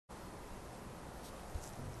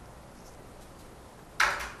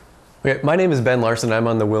Okay, my name is Ben Larson. I'm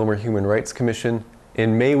on the Willmar Human Rights Commission.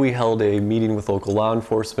 In May, we held a meeting with local law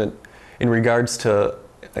enforcement in regards to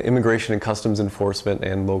immigration and customs enforcement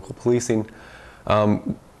and local policing.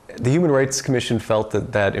 The Human Rights Commission felt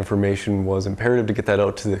that that information was imperative to get that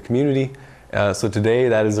out to the community. So today,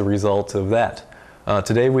 that is a result of that.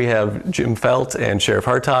 Today, we have Jim Felt and Sheriff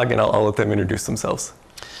Hartog, and I'll let them introduce themselves.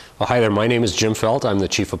 Well, hi there. My name is Jim Felt. I'm the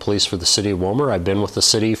Chief of Police for the City of Willmar. I've been with the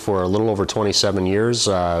city for a little over 27 years,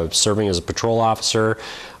 serving as a patrol officer,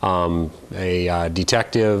 a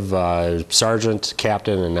detective, sergeant,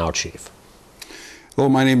 captain, and now chief. Hello,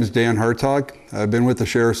 my name is Dan Hartog. I've been with the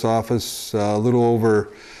Sheriff's Office a little over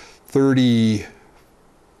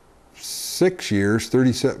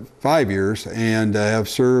 35 years, and I have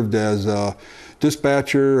served as a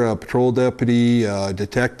dispatcher, a patrol deputy,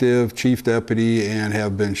 detective, chief deputy, and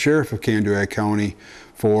have been sheriff of Candiac County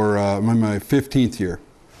for my 15th year.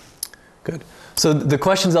 Good. So the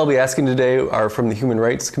questions I'll be asking today are from the Human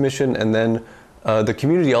Rights Commission, and then the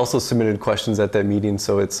community also submitted questions at that meeting,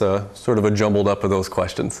 so it's sort of a jumbled up of those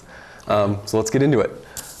questions. So let's get into it.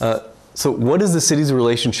 So what is the city's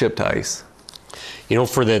relationship to ICE? You know,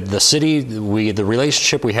 for the city, the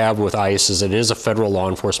relationship we have with ICE is it is a federal law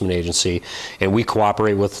enforcement agency, and we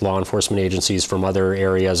cooperate with law enforcement agencies from other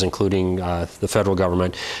areas, including the federal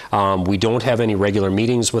government. We don't have any regular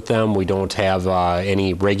meetings with them. We don't have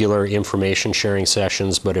any regular information sharing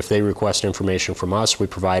sessions, but if they request information from us, we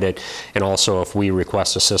provide it. And also if we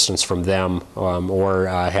request assistance from them or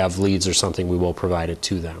have leads or something, we will provide it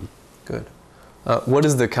to them. Good. What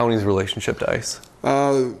is the county's relationship to ICE?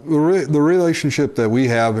 The relationship that we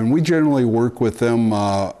have, and we generally work with them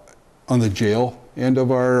on the jail end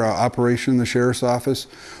of our operation in the Sheriff's Office,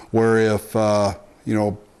 where if you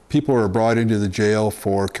know, people are brought into the jail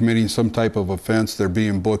for committing some type of offense, they're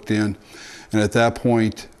being booked in, and at that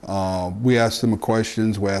point we ask them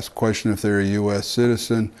questions. We ask a question if they're a U.S.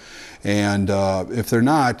 citizen, and if they're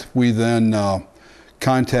not, we then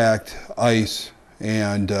contact ICE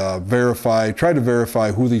and try to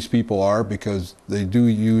verify who these people are, because they do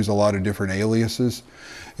use a lot of different aliases,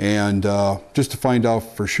 and just to find out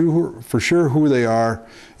for sure who they are,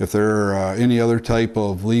 if there are any other type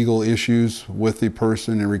of legal issues with the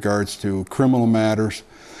person in regards to criminal matters.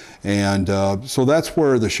 And so that's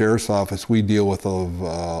where the Sheriff's Office, we deal with a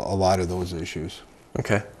lot of those issues.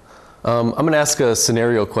 Okay. I'm going to ask a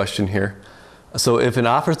scenario question here. So if an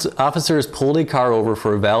officer has pulled a car over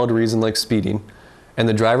for a valid reason like speeding, and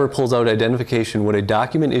the driver pulls out identification, would a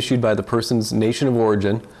document issued by the person's nation of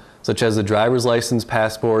origin, such as a driver's license,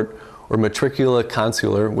 passport, or matricula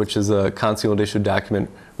consular, which is a consulate-issued document,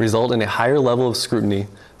 result in a higher level of scrutiny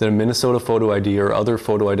than a Minnesota photo ID or other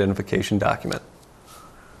photo identification document?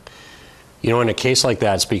 You know, in a case like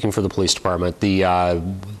that, speaking for the police department,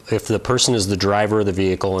 if the person is the driver of the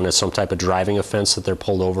vehicle and it's some type of driving offense that they're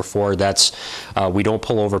pulled over for, that's we don't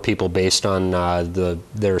pull over people based on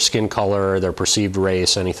their skin color, their perceived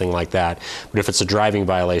race, anything like that. But if it's a driving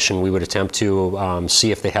violation, we would attempt to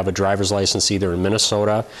see if they have a driver's license either in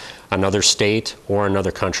Minnesota, another state, or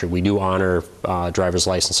another country. We do honor driver's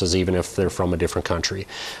licenses even if they're from a different country.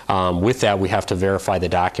 With that, we have to verify the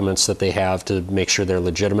documents that they have to make sure they're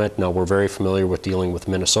legitimate. Now, we're very familiar with dealing with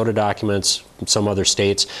Minnesota documents, some other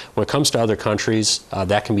states. When it comes to other countries,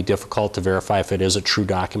 that can be difficult to verify if it is a true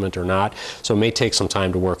document or not. So it may take some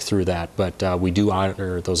time to work through that, but we do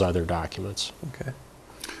honor those other documents. Okay.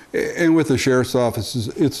 And with the Sheriff's Office,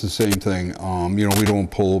 it's the same thing. You know, we don't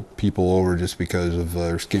pull people over just because of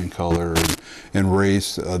their skin color and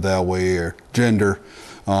race that way, or gender.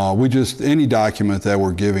 We just, any document that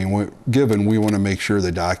we're given, we want to make sure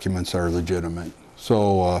the documents are legitimate.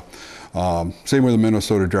 So same with the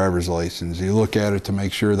Minnesota driver's license. You look at it to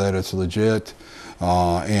make sure that it's legit,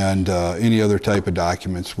 and any other type of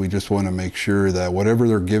documents. We just want to make sure that whatever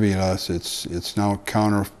they're giving us, it's not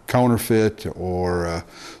counterfeit or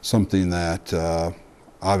something that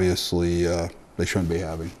obviously they shouldn't be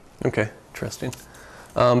having. Okay, interesting.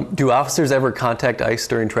 Do officers ever contact ICE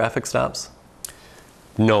during traffic stops?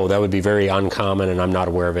 No, that would be very uncommon, and I'm not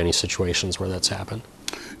aware of any situations where that's happened.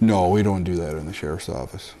 No, we don't do that in the Sheriff's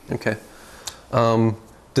Office. Okay.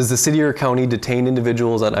 Does the city or county detain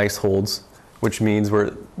individuals on ICE holds, which means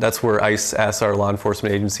that's where ICE asks our law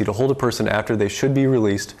enforcement agency to hold a person after they should be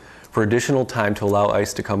released for additional time to allow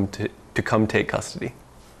ICE to come take custody?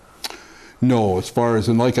 No, as far as,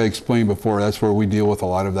 and like I explained before, that's where we deal with a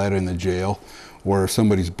lot of that in the jail, where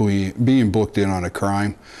somebody's being booked in on a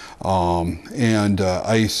crime.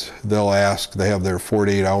 ICE, they'll ask, they have their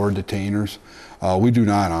 48-hour detainers. We do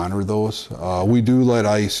not honor those. We do let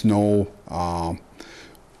ICE know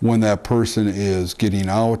when that person is getting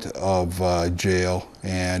out of jail,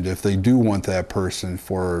 and if they do want that person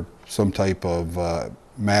for some type of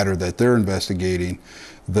matter that they're investigating,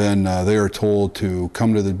 then they are told to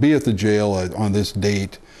come to be at the jail on this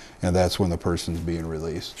date, and that's when the person's being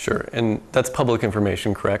released. Sure, and that's public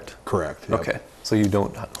information, correct? Correct. Yep. Okay, so you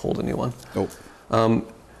don't hold anyone. Nope.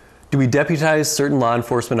 Do we deputize certain law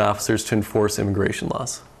enforcement officers to enforce immigration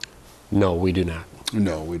laws? No, we do not.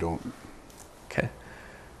 No, we don't. Okay.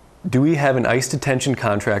 Do we have an ICE detention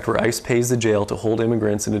contract where ICE pays the jail to hold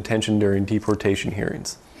immigrants in detention during deportation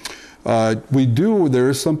hearings? We do. There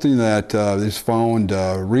is something that is found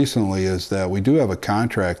recently, is that we do have a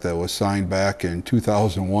contract that was signed back in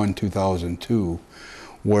 2001, 2002,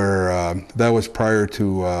 where that was prior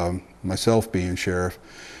to myself being sheriff,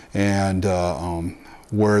 and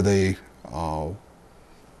where they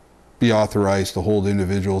be authorized to hold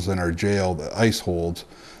individuals in our jail that ICE holds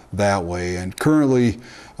that way. And currently,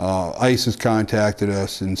 ICE has contacted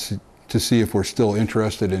us and to see if we're still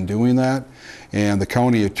interested in doing that. And the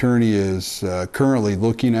county attorney is currently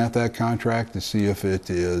looking at that contract to see if it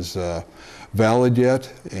is valid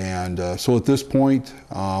yet. And so at this point,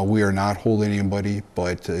 we are not holding anybody,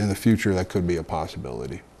 but in the future, that could be a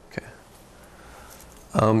possibility. Okay.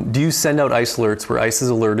 Do you send out ICE alerts where ICE is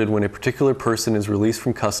alerted when a particular person is released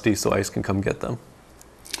from custody so ICE can come get them?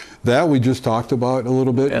 That we just talked about a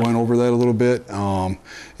little bit, went over that a little bit.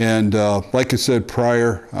 And like I said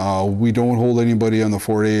prior, we don't hold anybody on the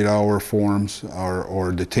 48-hour forms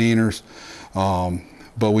or detainers,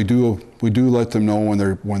 but we do let them know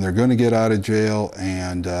when they're going to get out of jail,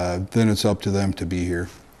 and then it's up to them to be here.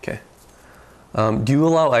 Okay. Do you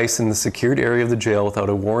allow ICE in the secured area of the jail without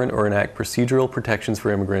a warrant or enact procedural protections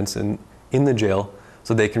for immigrants in the jail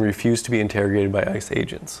so they can refuse to be interrogated by ICE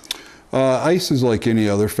agents? ICE is like any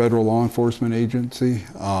other federal law enforcement agency.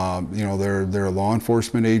 You know, they're a law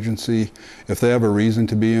enforcement agency. If they have a reason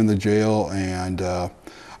to be in the jail, and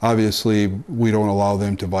obviously we don't allow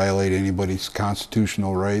them to violate anybody's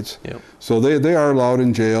constitutional rights. Yep. So they are allowed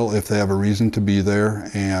in jail if they have a reason to be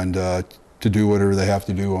there, and to do whatever they have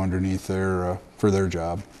to do underneath for their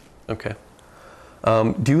job. Okay.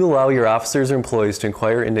 Do you allow your officers or employees to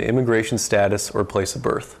inquire into immigration status or place of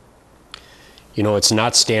birth? You know, it's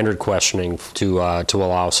not standard questioning to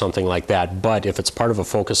allow something like that, but if it's part of a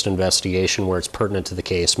focused investigation where it's pertinent to the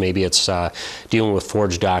case, maybe it's dealing with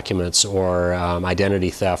forged documents or identity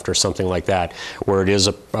theft or something like that, where it is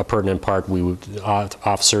a pertinent part,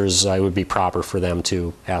 officers, it would be proper for them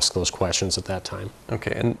to ask those questions at that time.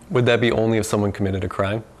 Okay, and would that be only if someone committed a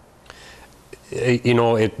crime? You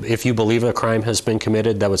know, if you believe a crime has been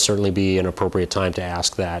committed, that would certainly be an appropriate time to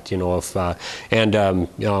ask that. You know, if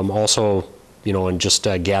also, you know, and just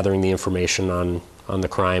gathering the information on the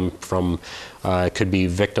crime from, it could be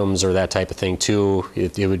victims or that type of thing too.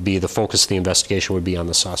 It would be, the focus of the investigation would be on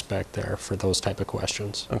the suspect there for those type of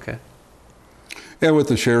questions. Okay. And with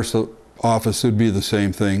the sheriff's office, it'd be the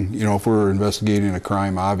same thing. You know, if we're investigating a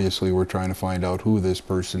crime, obviously we're trying to find out who this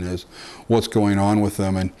person is, what's going on with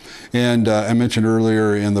them. And I mentioned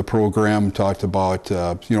earlier in the program, talked about,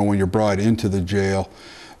 you know, when you're brought into the jail,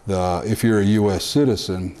 if you're a U.S.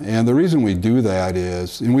 citizen. And the reason we do that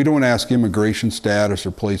is, and we don't ask immigration status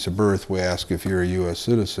or place of birth, we ask if you're a U.S.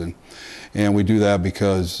 citizen. And we do that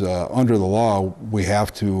because under the law, we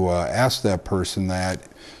have to ask that person that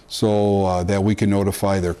so that we can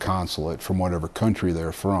notify their consulate from whatever country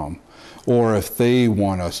they're from. Or if they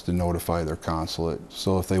want us to notify their consulate,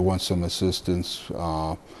 so if they want some assistance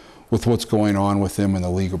with what's going on with them in the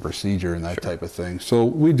legal procedure and that type of thing. So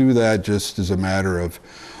we do that just as a matter of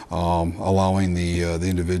allowing the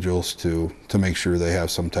individuals to make sure they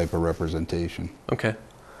have some type of representation. Okay.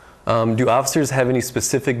 Do officers have any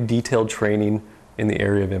specific detailed training in the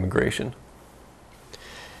area of immigration?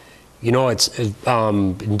 You know, it's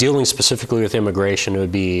dealing specifically with immigration, it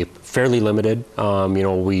would be fairly limited. You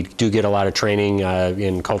know, we do get a lot of training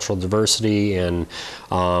in cultural diversity and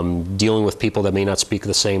dealing with people that may not speak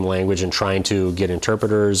the same language and trying to get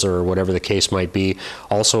interpreters or whatever the case might be.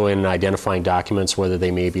 Also in identifying documents, whether they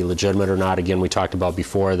may be legitimate or not. Again, we talked about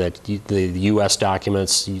before that the U.S.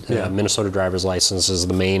 documents, Minnesota driver's license is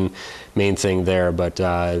the main thing there, but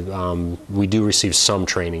we do receive some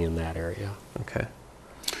training in that area. Okay.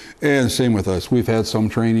 And same with us. We've had some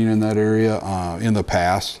training in that area in the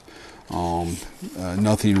past.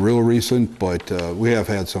 Nothing real recent, but we have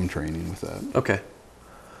had some training with that. Okay.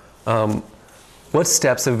 What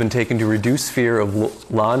steps have been taken to reduce fear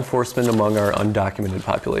of law enforcement among our undocumented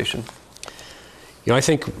population? You know, I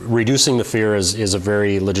think reducing the fear is a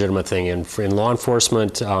very legitimate thing. And in law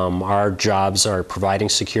enforcement, our jobs are providing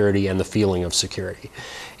security and the feeling of security.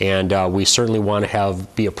 And we certainly want to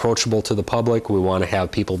be approachable to the public. We want to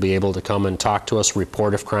have people be able to come and talk to us,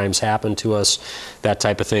 report if crimes happen to us, that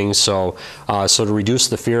type of thing. So, so to reduce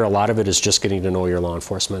the fear, a lot of it is just getting to know your law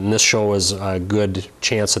enforcement. And this show is a good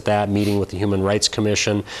chance at that, meeting with the Human Rights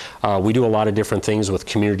Commission. We do a lot of different things with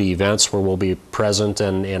community events where we'll be present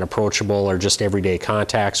and approachable, or just everyday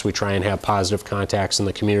contacts. We try and have positive contacts in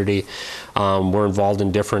the community. We're involved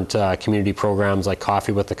in different community programs like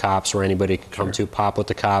Coffee with the Cops, where anybody can come to, Pop with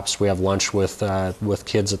the Cops. We have lunch with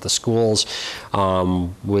kids at the schools.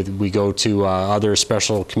 We go to other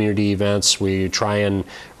special community events. We try and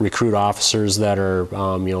recruit officers that are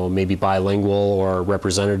you know, maybe bilingual or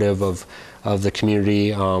representative of the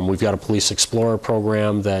community. We've got a Police Explorer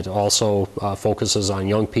program that also focuses on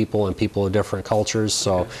young people and people of different cultures.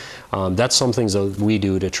 So that's some things that we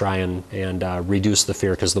do to try and reduce the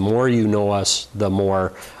fear, because the more you know us, the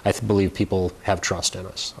more I believe people have trust in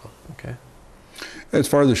us. So. Okay. As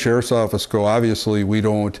far as the Sheriff's Office go, obviously we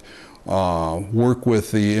don't work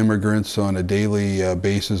with the immigrants on a daily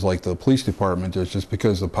basis like the police department does, just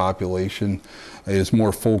because the population is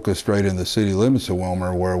more focused right in the city limits of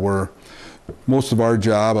Willmar, where most of our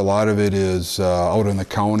job, a lot of it is out in the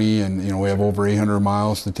county, and you know, we have over 800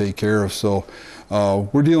 miles to take care of. So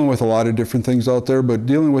we're dealing with a lot of different things out there, but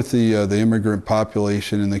dealing with the immigrant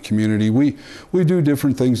population in the community, we do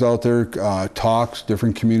different things out there, talks,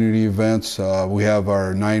 different community events. We have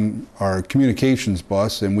our communications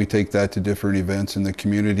bus, and we take that to different events in the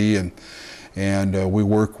community, and we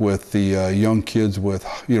work with the young kids with,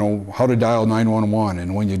 you know, how to dial 911,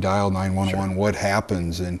 and when you dial 911, what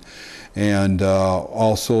happens, and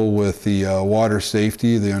also with the water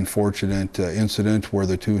safety, the unfortunate incident where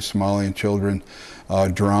the two Somalian children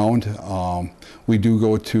drowned. We do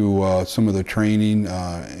go to some of the training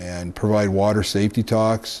and provide water safety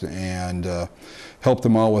talks and help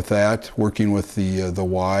them out with that, working with the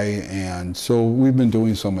Y, and so we've been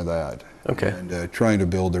doing some of that. Okay. And trying to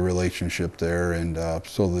build a relationship there, and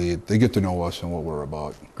so they get to know us and what we're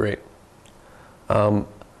about. Great.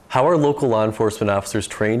 How are local law enforcement officers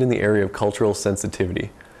trained in the area of cultural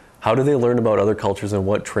sensitivity? How do they learn about other cultures, and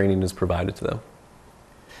what training is provided to them?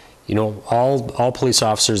 You know, all police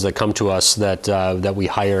officers that come to us that we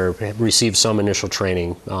hire receive some initial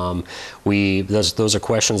training. Those are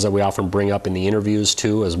questions that we often bring up in the interviews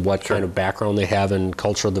too, as what kind of background they have in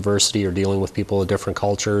cultural diversity or dealing with people of different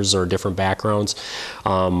cultures or different backgrounds.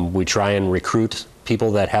 We try and recruit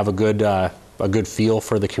people that have a good feel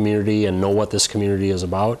for the community and know what this community is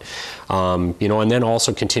about. You know, and then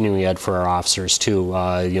also continuing ed for our officers too.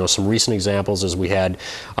 You know, some recent examples is we had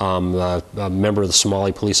a member of the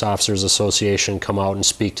Somali Police Officers Association come out and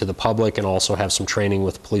speak to the public, and also have some training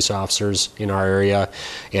with police officers in our area.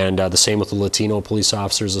 And the same with the Latino Police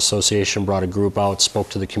Officers Association, brought a group out, spoke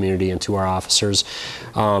to the community and to our officers.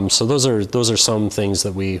 So those are some things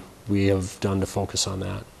that we have done to focus on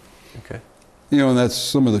that. Okay. You know, and that's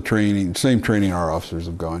some of the training, same training our officers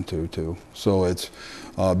have gone to too. So it's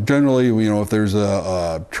generally, you know, if there's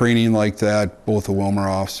a training like that, both the Willmar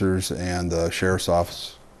officers and the Sheriff's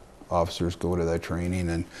Office officers go to that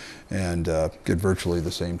training and get virtually the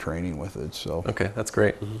same training with it. So. Okay, that's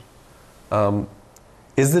great. Mm-hmm.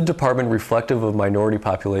 Is the department reflective of minority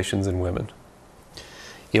populations and women?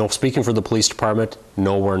 You know, speaking for the police department,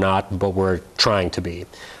 no, we're not, but we're trying to be.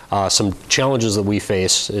 Some challenges that we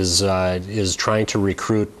face is trying to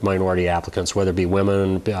recruit minority applicants, whether it be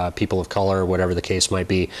women, people of color, whatever the case might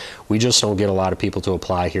be. We just don't get a lot of people to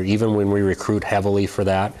apply here, even when we recruit heavily for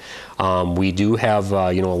that. We do have,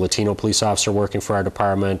 you know, a Latino police officer working for our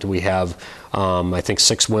department. We have, I think,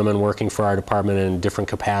 6 women working for our department in different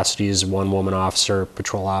capacities, 1 woman officer,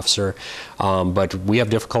 patrol officer. But we have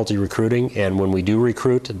difficulty recruiting, and when we do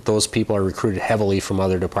recruit, those people are recruited heavily from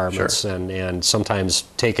other departments. Sure. and sometimes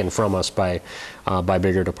taken from us by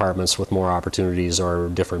bigger departments with more opportunities or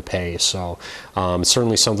different pay. So it's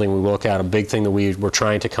certainly something we look at. A big thing that we're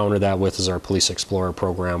trying to counter that with is our Police Explorer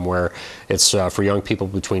program, where it's for young people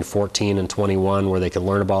between 14 and 21, where they can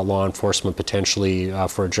learn about law enforcement, potentially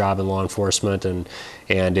for a job in law enforcement, and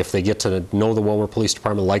if they get to know the Willmar Police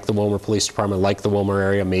Department, like the Willmar Police Department, like the Willmar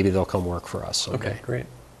area, maybe they'll come work for us. Okay, great.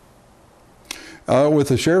 With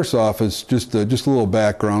the Sheriff's Office, just a little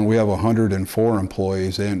background, we have 104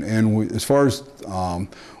 employees, and we, as far as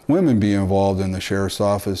women being involved in the Sheriff's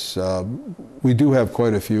Office, we do have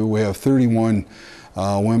quite a few. We have 31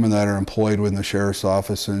 women that are employed within the Sheriff's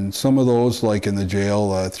Office, and some of those, like in the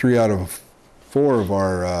jail, 3 out of 4 of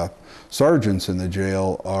our sergeants in the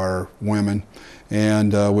jail are women,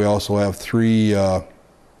 and we also have 3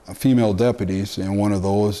 female deputies, and one of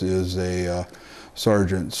those is a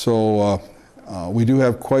sergeant. So we do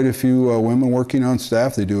have quite a few women working on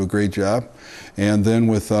staff. They do a great job. And then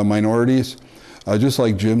with minorities, just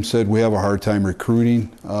like Jim said, we have a hard time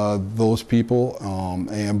recruiting those people.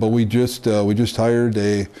 But we just hired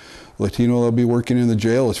a Latino that'll be working in the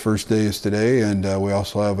jail. His first day is today, and we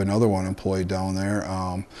also have another one employed down there.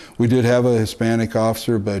 We did have a Hispanic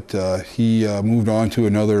officer, but he moved on to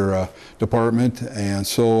another department, and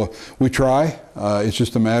so we try. It's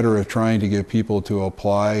just a matter of trying to get people to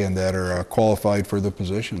apply and that are qualified for the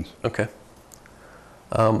positions. Okay.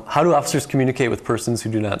 How do officers communicate with persons who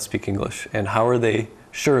do not speak English, and how are they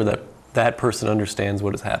sure that that person understands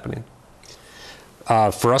what is happening?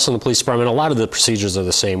 For us in the police department, a lot of the procedures are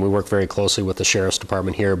the same. We work very closely with the sheriff's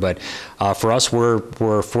department here, but for us,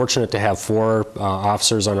 we're fortunate to have 4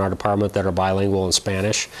 officers on our department that are bilingual in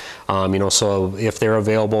Spanish. So if they're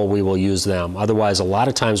available, we will use them. Otherwise, a lot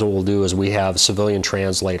of times what we'll do is we have civilian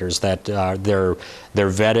translators that they're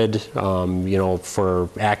vetted, for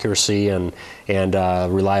accuracy and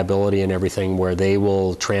reliability and everything, where they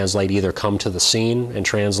will translate, either come to the scene and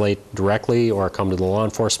translate directly, or come to the law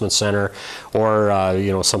enforcement center, or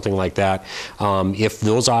something like that. If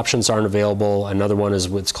those options aren't available, another one is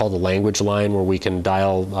what's called the language line, where we can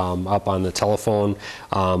dial up on the telephone.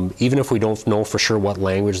 Even if we don't know for sure what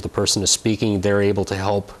language the person is speaking, they're able to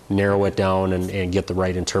help narrow it down and get the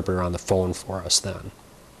right interpreter on the phone for us then.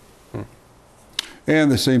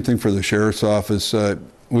 And the same thing for the sheriff's office.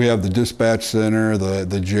 We have the dispatch center,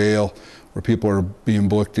 the jail, where people are being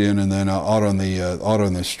booked in, and then out on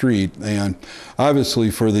the street. And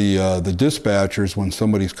obviously for the dispatchers, when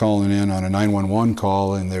somebody's calling in on a 911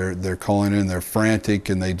 call and they're calling in, they're frantic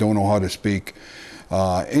and they don't know how to speak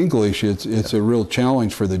English, it's a real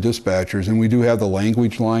challenge for the dispatchers. And we do have the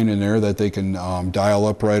language line in there that they can dial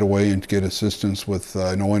up right away and get assistance with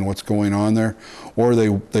knowing what's going on there, or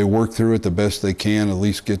they work through it the best they can, at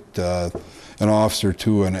least get an officer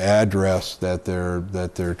to an address that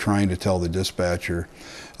they're trying to tell the dispatcher.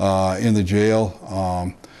 In the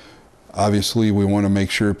jail, obviously we want to make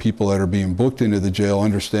sure people that are being booked into the jail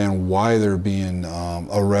understand why they're being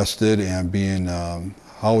arrested and being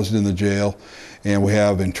housed in the jail. And we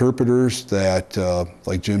have interpreters that,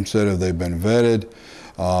 like Jim said, if they've been vetted,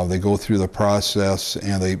 they go through the process,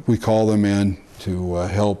 and we call them in to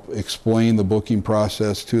help explain the booking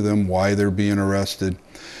process to them, why they're being arrested.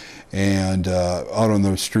 And out on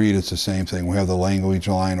the street, it's the same thing. We have the language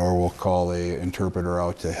line, or we'll call an interpreter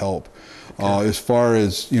out to help. Okay. As far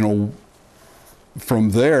as, from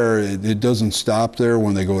there, it doesn't stop there.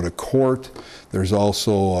 When they go to court, there's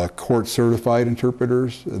also court-certified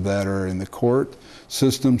interpreters that are in the court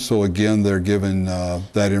system. So again, they're given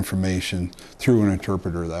that information through an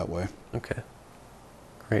interpreter that way. Okay,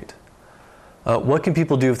 great. What can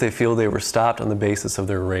people do if they feel they were stopped on the basis of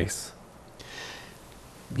their race?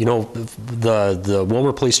 The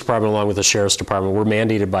Wilmer Police Department, along with the Sheriff's Department, we're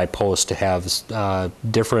mandated by post to have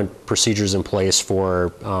different procedures in place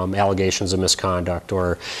for allegations of misconduct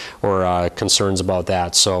or concerns about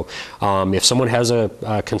that. So if someone has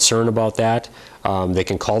a concern about that, they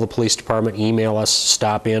can call the police department, email us,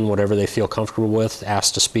 stop in, whatever they feel comfortable with,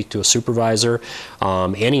 ask to speak to a supervisor.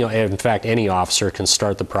 In fact, any officer can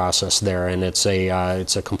start the process there, and it's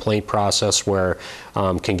a complaint process where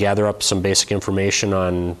can gather up some basic information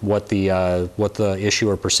on what the issue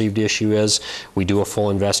or perceived issue is. We do a full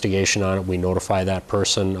investigation on it. We notify that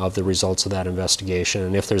person of the results of that investigation,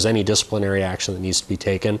 and if there's any disciplinary action that needs to be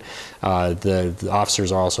taken, the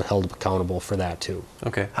officers are also held accountable for that too.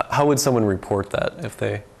 Okay. How would someone report that if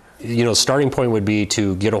they... Starting point would be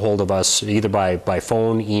to get a hold of us either by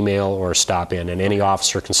phone, email, or stop in, and any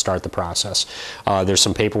officer can start the process. There's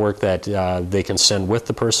some paperwork that they can send with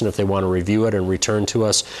the person if they want to review it and return to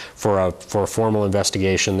us for a formal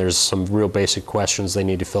investigation. There's some real basic questions they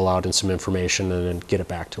need to fill out and some information, and then get it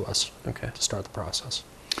back to us. Okay. To start the process.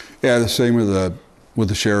 Yeah, the same with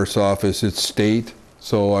the Sheriff's Office. It's state,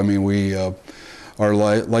 so I mean our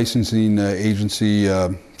licensing agency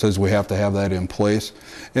says we have to have that in place.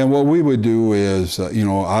 And what we would do is,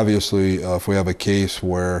 obviously, if we have a case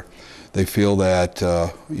where they feel that,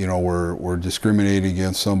 we're discriminating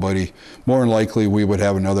against somebody, more than likely we would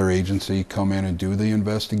have another agency come in and do the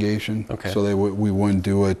investigation. Okay. So we wouldn't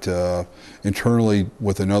do it internally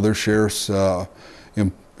with another sheriff's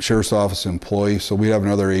office employee. So we'd have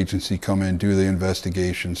another agency come in and do the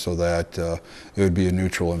investigation, so that it would be a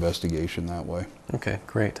neutral investigation that way. Okay,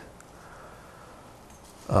 great.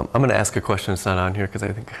 I'm going to ask a question that's not on here because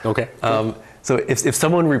I think... Okay. So if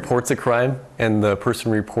someone reports a crime and the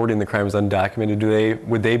person reporting the crime is undocumented,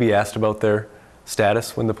 would they be asked about their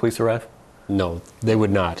status when the police arrive? No, they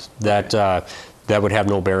would not. That would have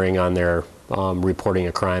no bearing on their reporting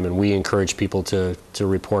a crime, and we encourage people to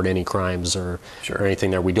report any crimes or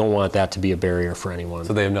anything there. We don't want that to be a barrier for anyone.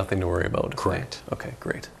 So they have nothing to worry about? Correct. Okay,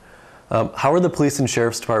 great. How are the police and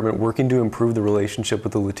sheriff's department working to improve the relationship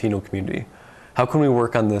with the Latino community? How can we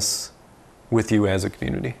work on this with you as a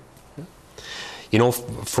community? You know,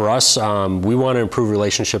 for us, we want to improve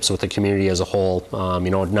relationships with the community as a whole. You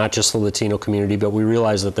know, not just the Latino community, but we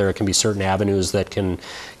realize that there can be certain avenues that can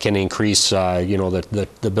increase, you know,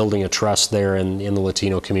 the building of trust there in the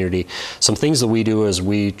Latino community. Some things that we do is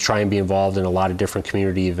we try and be involved in a lot of different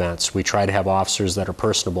community events. We try to have officers that are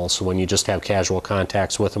personable, so when you just have casual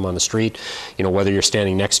contacts with them on the street, you know, whether you're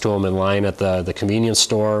standing next to them in line at the convenience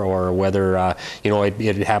store, or whether, you know,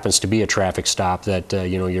 it happens to be a traffic stop, that,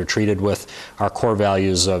 you know, you're treated with our core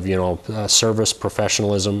values of, you know, service,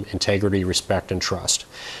 professionalism, integrity, respect, and trust.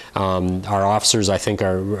 Our officers, I think,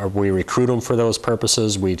 we recruit them for those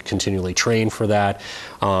purposes. We continually train for that,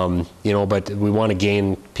 you know, but we want to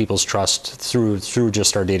gain people's trust through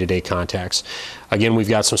just our day-to-day contacts. Again, we've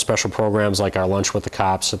got some special programs like our lunch with the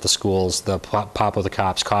cops at the schools, the pop with the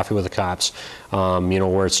cops, coffee with the cops, you know,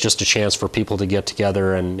 where it's just a chance for people to get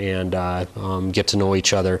together and get to know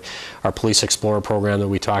each other. Our Police Explorer program that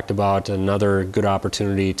we talked about, another good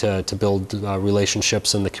opportunity to build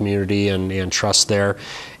relationships in the community and trust there.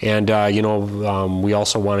 And you know, we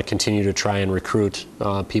also want to continue to try and recruit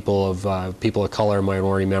people of color,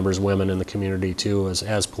 minority members, women in the community too,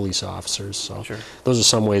 as police officers. So those are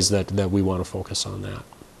some ways that we want to focus on that.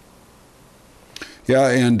 Yeah,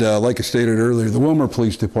 and like I stated earlier, the Wilmer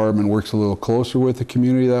Police Department works a little closer with the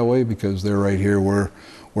community that way, because they're right here. We're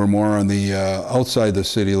more on the outside the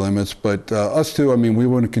city limits, but us too, I mean, we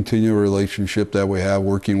want to continue a relationship that we have,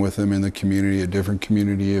 working with them in the community at different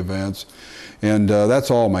community events, and that's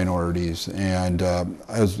all minorities. And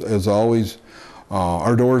as always,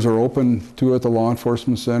 our doors are open too at the Law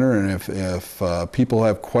Enforcement Center, and if people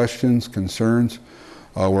have questions, concerns,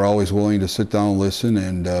 we're always willing to sit down, listen,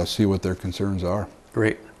 and see what their concerns are.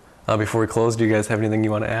 Great. Before we close, do you guys have anything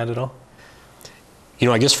you want to add at all? You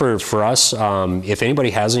know, I guess for us, if anybody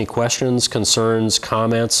has any questions, concerns,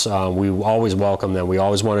 comments, we always welcome them. We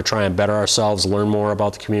always want to try and better ourselves, learn more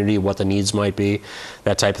about the community, what the needs might be,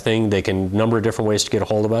 that type of thing. They can, number of different ways to get a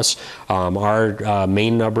hold of us. Our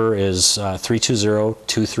main number is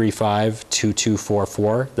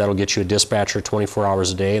 320-235-2244. That'll get you a dispatcher 24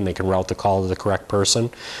 hours a day, and they can route the call to the correct person.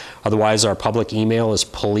 Otherwise, our public email is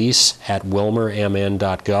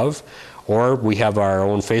police@wilmermn.gov. Or we have our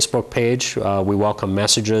own Facebook page. We welcome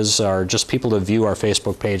messages or just people to view our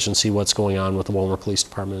Facebook page and see what's going on with the Wilmer Police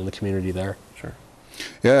Department and the community there. Sure.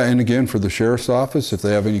 Yeah, and again, for the Sheriff's Office, if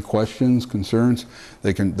they have any questions, concerns,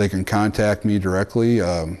 they can contact me directly.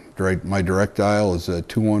 My direct dial is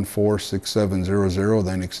 214-6700,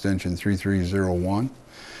 then extension 3301.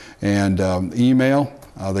 And email,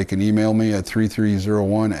 they can email me at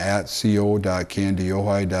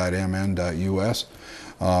 3301@co.candiohi.mn.us.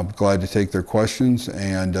 Glad to take their questions,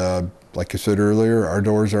 and like I said earlier, our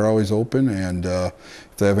doors are always open, and if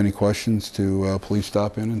they have any questions, please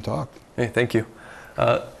stop in and talk. Hey, thank you.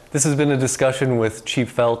 This has been a discussion with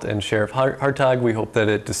Chief Felt and Sheriff Hartog. We hope that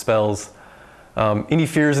it dispels any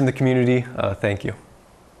fears in the community. Thank you.